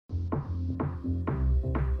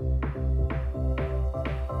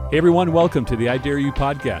Hey everyone, welcome to the I Dare You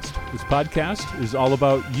podcast. This podcast is all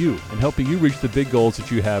about you and helping you reach the big goals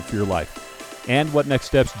that you have for your life. And what next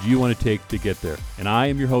steps do you want to take to get there? And I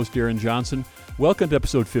am your host, Darrin Johnson. Welcome to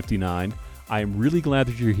episode 59. I am really glad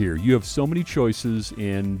that you're here. You have so many choices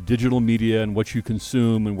in digital media and what you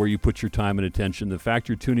consume and where you put your time and attention. The fact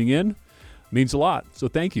you're tuning in means a lot. So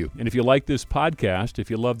thank you. And if you like this podcast, if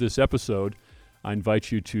you love this episode, I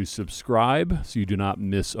invite you to subscribe so you do not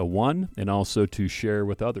miss a one, and also to share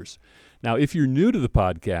with others. Now, if you're new to the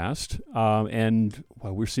podcast,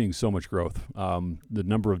 we're seeing so much growth. The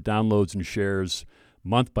number of downloads and shares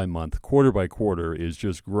month by month, quarter by quarter, is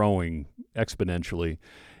just growing exponentially.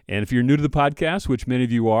 And if you're new to the podcast, which many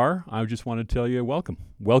of you are, I just want to tell you welcome.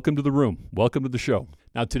 Welcome to the room. Welcome to the show.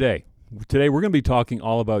 Now, today we're going to be talking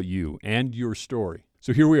all about you and your story.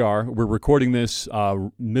 So here we are. We're recording this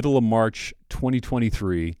middle of March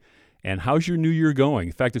 2023. And how's your new year going?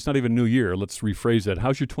 In fact, it's not even new year. Let's rephrase that.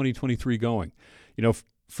 How's your 2023 going? You know,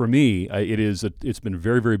 for me, it's been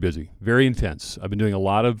very, very busy, very intense. I've been doing a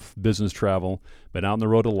lot of business travel, been out on the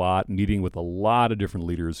road a lot, meeting with a lot of different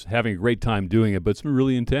leaders, having a great time doing it, but it's been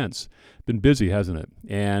really intense. Been busy, hasn't it?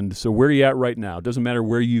 And so where are you at right now? It doesn't matter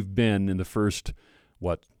where you've been in the first,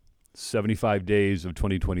 75 days of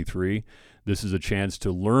 2023. This is a chance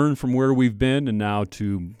to learn from where we've been and now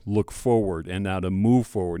to look forward and now to move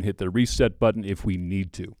forward and hit the reset button if we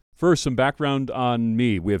need to. First, some background on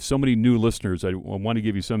me. We have so many new listeners. I want to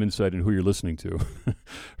give you some insight in who you're listening to.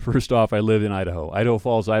 First off, I live in Idaho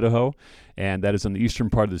Falls, Idaho, and that is in the eastern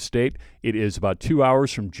part of the state. It is about 2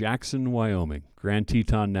 hours from Jackson, Wyoming, Grand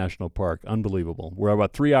Teton National Park. Unbelievable. We're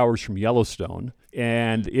about 3 hours from Yellowstone,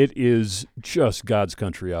 and it is just God's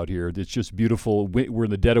country out here. It's just beautiful. We're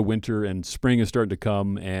in the dead of winter, and spring is starting to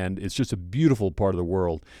come, and it's just a beautiful part of the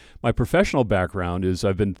world. My professional background is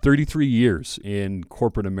I've been 33 years in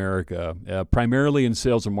corporate America, primarily in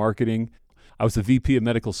sales and marketing. I was the VP of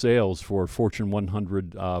medical sales for a Fortune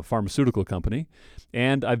 100 pharmaceutical company,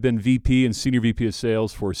 and I've been VP and Senior VP of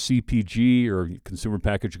sales for CPG, or consumer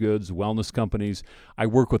packaged goods, wellness companies. I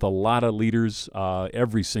work with a lot of leaders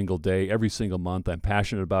every single day, every single month. I'm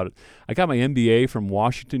passionate about it. I got my MBA from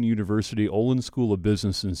Washington University Olin School of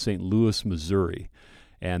Business in St. Louis, Missouri.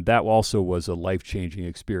 And that also was a life-changing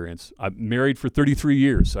experience. I'm married for 33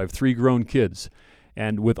 years. I have 3 grown kids.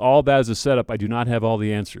 And with all that as a setup, I do not have all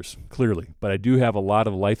the answers, clearly. But I do have a lot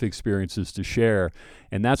of life experiences to share.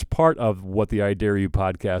 And that's part of what the I Dare You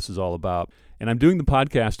podcast is all about. And I'm doing the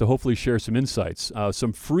podcast to hopefully share some insights,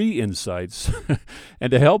 some free insights,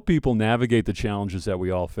 and to help people navigate the challenges that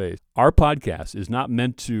we all face. Our podcast is not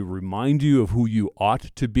meant to remind you of who you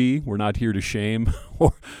ought to be. We're not here to shame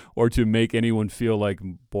or to make anyone feel like,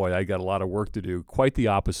 boy, I got a lot of work to do. Quite the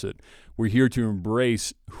opposite. We're here to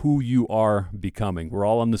embrace who you are becoming. We're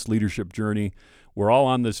all on this leadership journey. We're all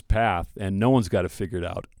on this path, and no one's got it figured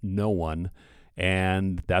out. No one.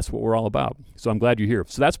 And that's what we're all about. So I'm glad you're here.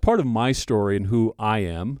 So that's part of my story and who I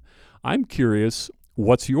am. I'm curious,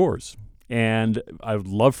 what's yours? And I would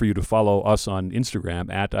love for you to follow us on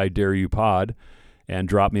Instagram at I Dare You Pod and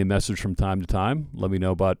drop me a message from time to time. Let me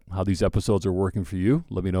know about how these episodes are working for you.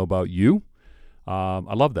 Let me know about you.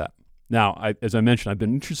 I love that. Now, as I mentioned, I've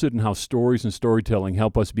been interested in how stories and storytelling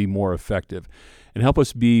help us be more effective and help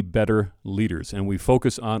us be better leaders. And we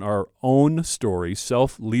focus on our own story.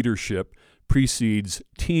 Self-leadership precedes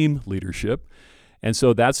team leadership. And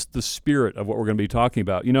so that's the spirit of what we're going to be talking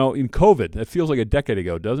about. You know, in COVID, it feels like a decade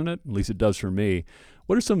ago, doesn't it? At least it does for me.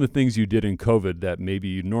 What are some of the things you did in COVID that maybe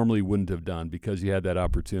you normally wouldn't have done because you had that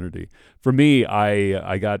opportunity? For me,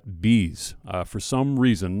 I got bees. For some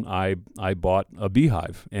reason, I bought a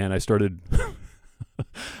beehive, and I started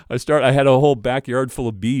I had a whole backyard full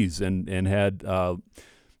of bees and had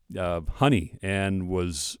honey, and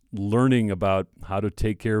was learning about how to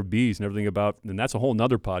take care of bees and everything and that's a whole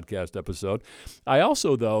nother podcast episode. I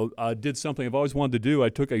also, though, did something I've always wanted to do. I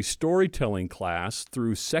took a storytelling class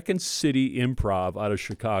through Second City Improv out of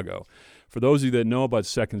Chicago. For those of you that know about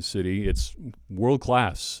Second City, it's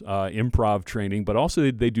world-class improv training, but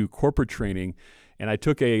also they do corporate training. And I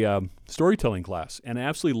took a storytelling class and I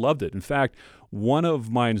absolutely loved it. In fact, one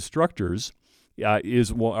of my instructors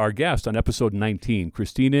is our guest on episode 19,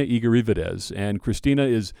 Christina Igarivides. And Christina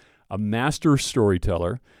is a master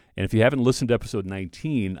storyteller. And if you haven't listened to episode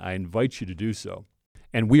 19, I invite you to do so.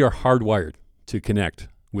 And we are hardwired to connect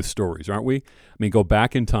with stories, aren't we? I mean, go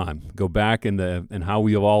back in time. Go back in how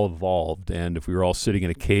we have all evolved. And if we were all sitting in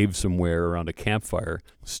a cave somewhere around a campfire,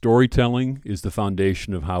 storytelling is the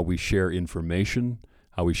foundation of how we share information,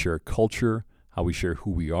 how we share culture, how we share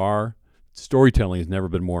who we are. Storytelling has never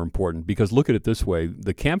been more important because look at it this way.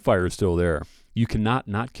 The campfire is still there. You cannot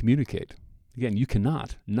not communicate. Again, you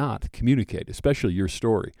cannot not communicate, especially your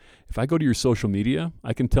story. If I go to your social media,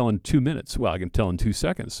 I can tell in 2 minutes, well, I can tell in 2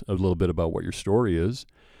 seconds a little bit about what your story is.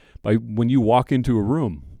 When you walk into a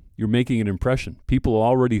room, you're making an impression. People are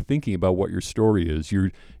already thinking about what your story is.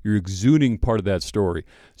 You're exuding part of that story,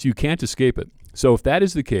 so you can't escape it. So if that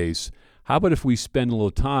is the case, how about if we spend a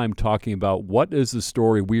little time talking about what is the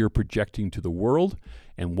story we are projecting to the world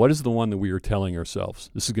and what is the one that we are telling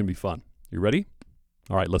ourselves? This is going to be fun. You ready?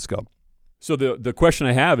 All right, let's go. So the question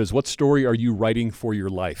I have is, what story are you writing for your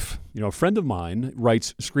life? You know, a friend of mine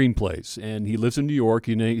writes screenplays, and he lives in New York.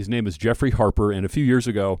 His name is Jeffrey Harper, and a few years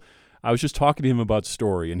ago, I was just talking to him about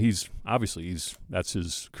story, and he's that's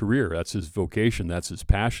his career, that's his vocation, that's his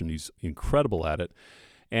passion. He's incredible at it,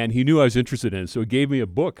 and he knew I was interested in it, so he gave me a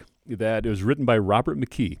book that was written by Robert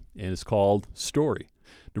McKee, and it's called Story.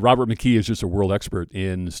 Robert McKee is just a world expert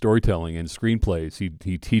in storytelling and screenplays.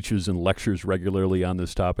 He teaches and lectures regularly on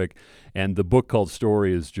this topic, and the book called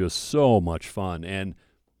Story is just so much fun. And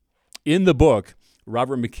in the book,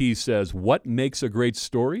 Robert McKee says, what makes a great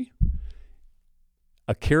story?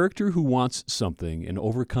 A character who wants something and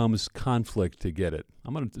overcomes conflict to get it.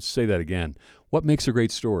 I'm going to say that again. What makes a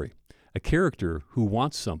great story? A character who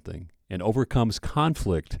wants something and overcomes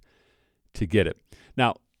conflict to get it.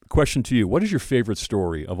 Now, question to you, what is your favorite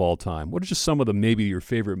story of all time? What are just some of maybe your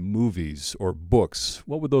favorite movies or books?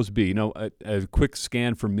 What would those be? You know, a quick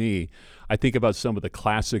scan for me, I think about some of the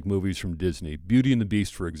classic movies from Disney. Beauty and the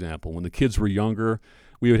Beast, for example. When the kids were younger,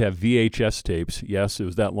 we would have VHS tapes. Yes, it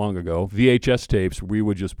was that long ago. VHS tapes, we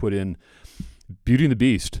would just put in Beauty and the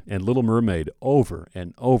Beast and Little Mermaid over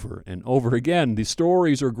and over and over again. The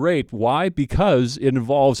stories are great. Why? Because it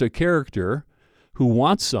involves a character who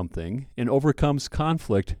wants something and overcomes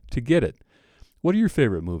conflict to get it. What are your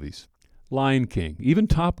favorite movies? Lion King, even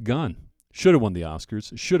Top Gun. Should have won the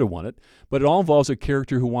Oscars, should have won it, but it all involves a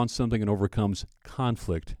character who wants something and overcomes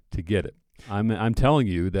conflict to get it. I'm telling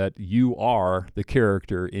you that you are the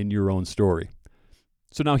character in your own story.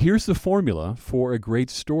 So now here's the formula for a great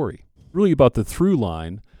story. Really about the through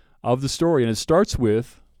line of the story, and it starts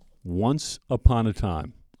with once upon a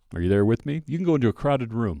time. Are you there with me? You can go into a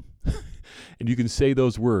crowded room and you can say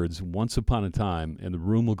those words, once upon a time, and the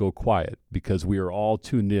room will go quiet because we are all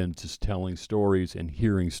tuned in to telling stories and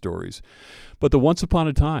hearing stories. But the once upon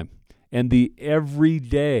a time and the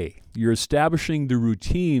everyday, you're establishing the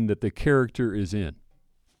routine that the character is in.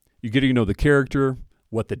 You're getting to know the character,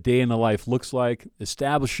 what the day in the life looks like,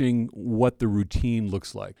 establishing what the routine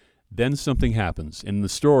looks like. Then something happens. In the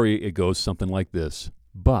story, it goes something like this.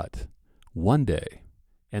 But one day,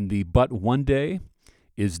 and the but one day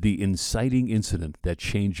is the inciting incident that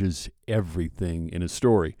changes everything in a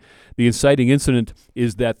story. The inciting incident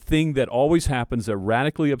is that thing that always happens that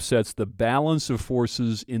radically upsets the balance of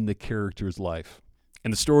forces in the character's life.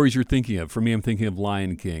 And the stories you're thinking of, for me, I'm thinking of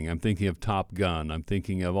Lion King, I'm thinking of Top Gun, I'm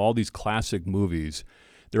thinking of all these classic movies.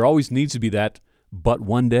 There always needs to be that but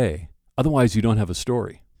one day. Otherwise, you don't have a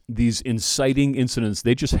story. These inciting incidents,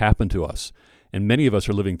 they just happen to us. And many of us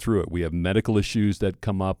are living through it. We have medical issues that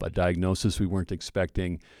come up, a diagnosis we weren't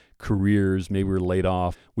expecting, careers, maybe we're laid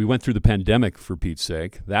off. We went through the pandemic, for Pete's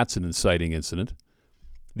sake. That's an inciting incident.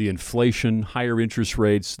 The inflation, higher interest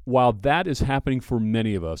rates, while that is happening for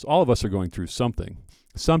many of us, all of us are going through something.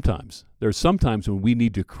 Sometimes, there's sometimes when we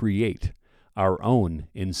need to create our own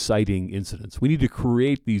inciting incidents. We need to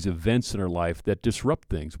create these events in our life that disrupt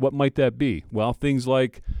things. What might that be? Well, things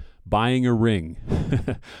like buying a ring,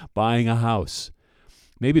 buying a house.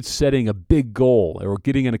 Maybe it's setting a big goal or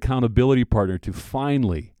getting an accountability partner to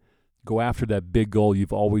finally go after that big goal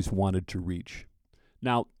you've always wanted to reach.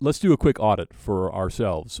 Now, let's do a quick audit for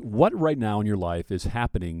ourselves. What right now in your life is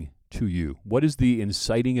happening to you? What is the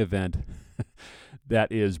inciting event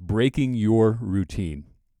that is breaking your routine?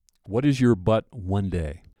 What is your but one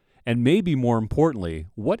day? And maybe more importantly,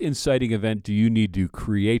 what inciting event do you need to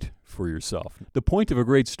create for yourself? The point of a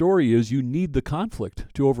great story is you need the conflict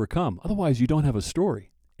to overcome. Otherwise, you don't have a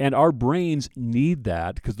story. And our brains need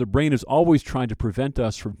that because the brain is always trying to prevent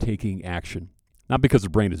us from taking action. Not because the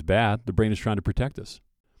brain is bad, the brain is trying to protect us.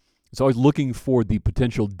 It's always looking for the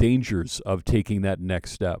potential dangers of taking that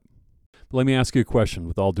next step. But let me ask you a question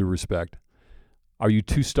with all due respect. Are you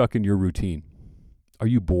too stuck in your routine? Are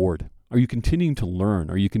you bored? Are you continuing to learn?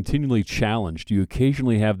 Are you continually challenged? Do you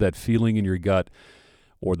occasionally have that feeling in your gut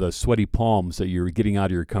or the sweaty palms that you're getting out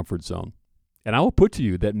of your comfort zone? And I will put to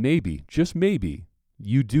you that maybe, just maybe,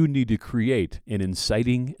 you do need to create an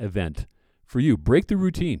inciting event for you. Break the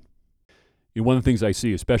routine. You know, one of the things I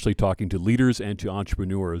see, especially talking to leaders and to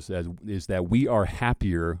entrepreneurs, is that we are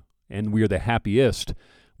happier and we are the happiest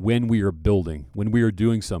when we are building, when we are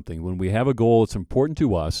doing something, when we have a goal that's important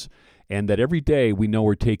to us, and that every day we know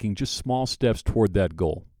we're taking just small steps toward that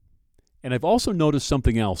goal. And I've also noticed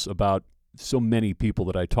something else about so many people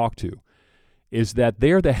that I talk to, is that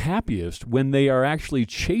they're the happiest when they are actually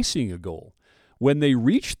chasing a goal. When they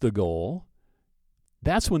reach the goal,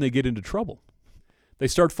 that's when they get into trouble. They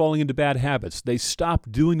start falling into bad habits. They stop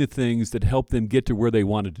doing the things that help them get to where they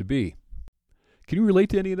wanted to be. Can you relate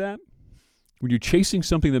to any of that? When you're chasing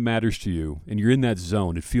something that matters to you and you're in that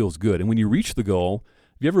zone, it feels good. And when you reach the goal,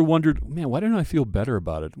 have you ever wondered, man, why don't I feel better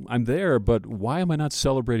about it? I'm there, but why am I not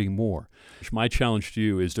celebrating more? My challenge to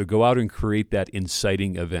you is to go out and create that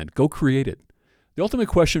inciting event. Go create it. The ultimate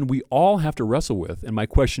question we all have to wrestle with, and my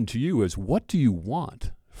question to you is, what do you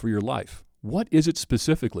want for your life? What is it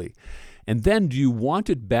specifically? And then do you want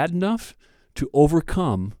it bad enough to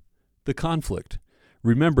overcome the conflict?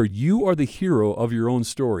 Remember, you are the hero of your own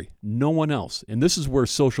story, no one else. And this is where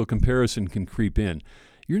social comparison can creep in.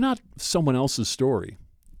 You're not someone else's story.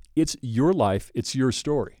 It's your life. It's your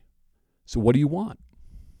story. So what do you want?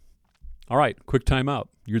 All right, quick time out.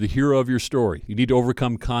 You're the hero of your story. You need to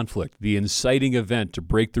overcome conflict, the inciting event to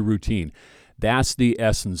break the routine. That's the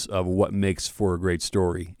essence of what makes for a great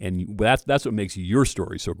story. And that's what makes your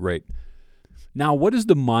story so great. Now, what is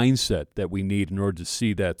the mindset that we need in order to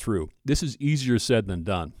see that through? This is easier said than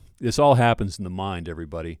done. This all happens in the mind,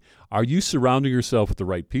 everybody. Are you surrounding yourself with the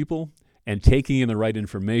right people and taking in the right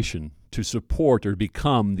information to support or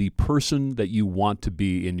become the person that you want to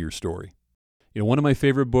be in your story? You know, one of my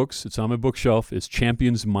favorite books, it's on my bookshelf, is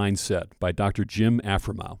Champion's Mindset by Dr. Jim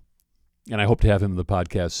Afremow. And I hope to have him on the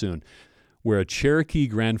podcast soon, where a Cherokee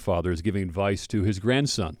grandfather is giving advice to his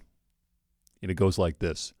grandson. And it goes like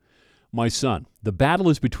this. My son, the battle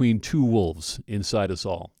is between two wolves inside us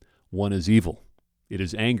all. One is evil. It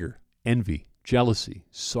is anger, envy, jealousy,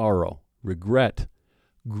 sorrow, regret,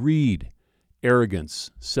 greed,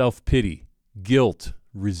 arrogance, self-pity, guilt,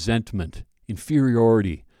 resentment,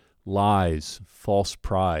 inferiority, lies, false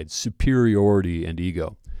pride, superiority, and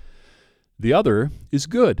ego. The other is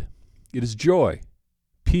good. It is joy,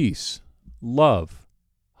 peace, love,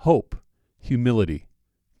 hope, humility,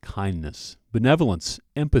 kindness, benevolence,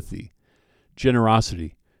 empathy,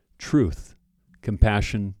 generosity, truth,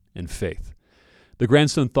 compassion, and faith. The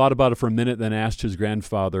grandson thought about it for a minute, then asked his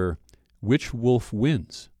grandfather, which wolf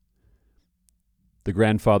wins? The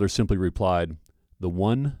grandfather simply replied, the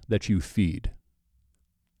one that you feed.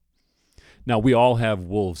 Now, we all have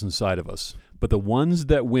wolves inside of us, but the ones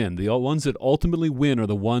that win, the ones that ultimately win are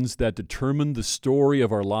the ones that determine the story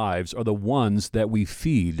of our lives, are the ones that we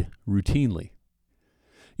feed routinely.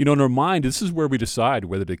 You know, in our mind, this is where we decide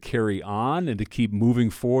whether to carry on and to keep moving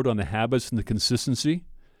forward on the habits and the consistency,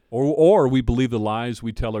 or we believe the lies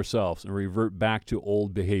we tell ourselves and revert back to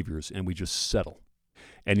old behaviors and we just settle.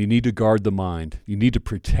 And you need to guard the mind. You need to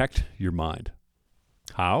protect your mind.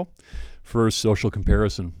 How? First, social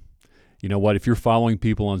comparison. You know what? If you're following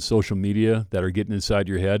people on social media that are getting inside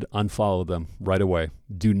your head, unfollow them right away.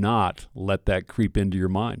 Do not let that creep into your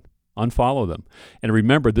mind. Unfollow them. And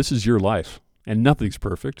remember, this is your life. And nothing's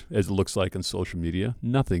perfect, as it looks like on social media.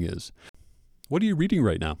 Nothing is. What are you reading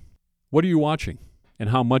right now? What are you watching? And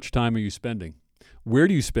how much time are you spending? Where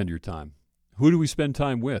do you spend your time? Who do we spend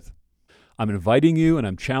time with? I'm inviting you and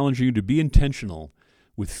I'm challenging you to be intentional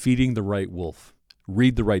with feeding the right wolf.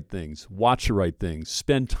 Read the right things, watch the right things,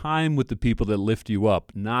 spend time with the people that lift you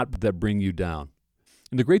up, not that bring you down.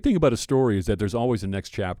 And the great thing about a story is that there's always a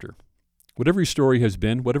next chapter. Whatever your story has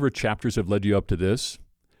been, whatever chapters have led you up to this,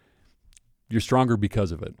 you're stronger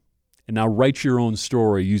because of it. And now write your own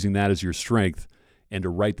story using that as your strength and to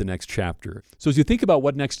write the next chapter. So as you think about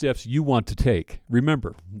what next steps you want to take,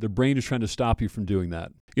 remember, the brain is trying to stop you from doing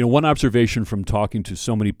that. You know, one observation from talking to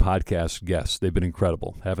so many podcast guests, they've been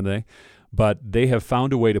incredible, haven't they? But they have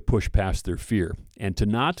found a way to push past their fear and to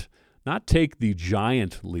not take the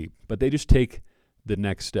giant leap, but they just take the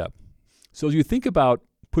next step. So as you think about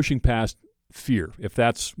pushing past fear, if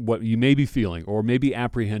that's what you may be feeling or maybe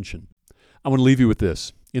apprehension, I want to leave you with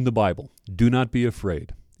this. In the Bible, do not be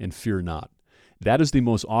afraid and fear not. That is the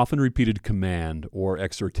most often repeated command or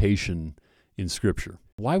exhortation in Scripture.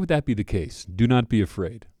 Why would that be the case? Do not be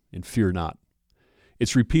afraid and fear not.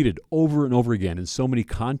 It's repeated over and over again in so many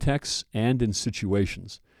contexts and in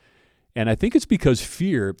situations. And I think it's because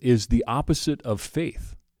fear is the opposite of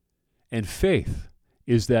faith. And faith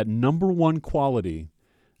is that number one quality,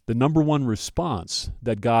 the number one response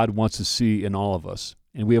that God wants to see in all of us.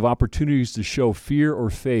 And we have opportunities to show fear or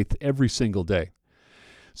faith every single day.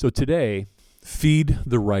 So today, feed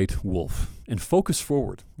the right wolf and focus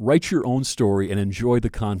forward. Write your own story and enjoy the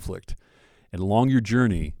conflict. And along your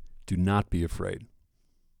journey, do not be afraid.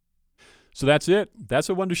 So that's it. That's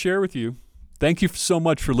what I wanted to share with you. Thank you so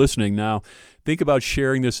much for listening. Now, think about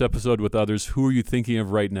sharing this episode with others. Who are you thinking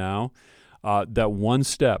of right now? That one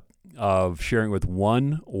step of sharing with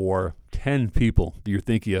 1 or 10 people that you're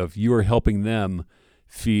thinking of, you are helping them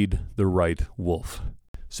feed the right wolf.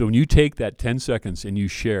 So when you take that 10 seconds and you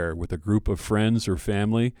share with a group of friends or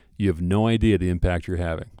family, you have no idea the impact you're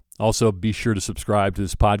having. Also, be sure to subscribe to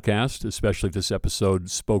this podcast, especially if this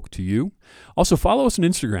episode spoke to you. Also, follow us on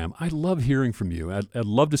Instagram. I love hearing from you. I'd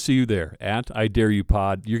love to see you there at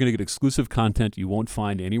IDareYouPod. You're going to get exclusive content you won't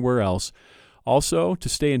find anywhere else. Also, to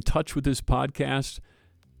stay in touch with this podcast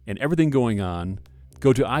and everything going on,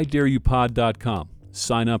 go to idareyoupod.com.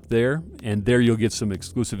 Sign up there, and there you'll get some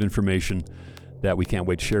exclusive information that we can't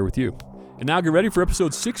wait to share with you. And now get ready for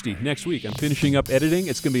episode 60 next week. I'm finishing up editing.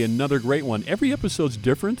 It's going to be another great one. Every episode's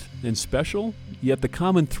different and special, yet the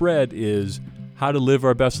common thread is how to live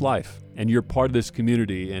our best life. And you're part of this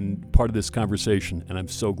community and part of this conversation, and I'm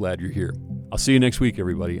so glad you're here. I'll see you next week,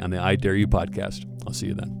 everybody, on the I Dare You podcast. I'll see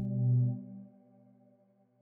you then.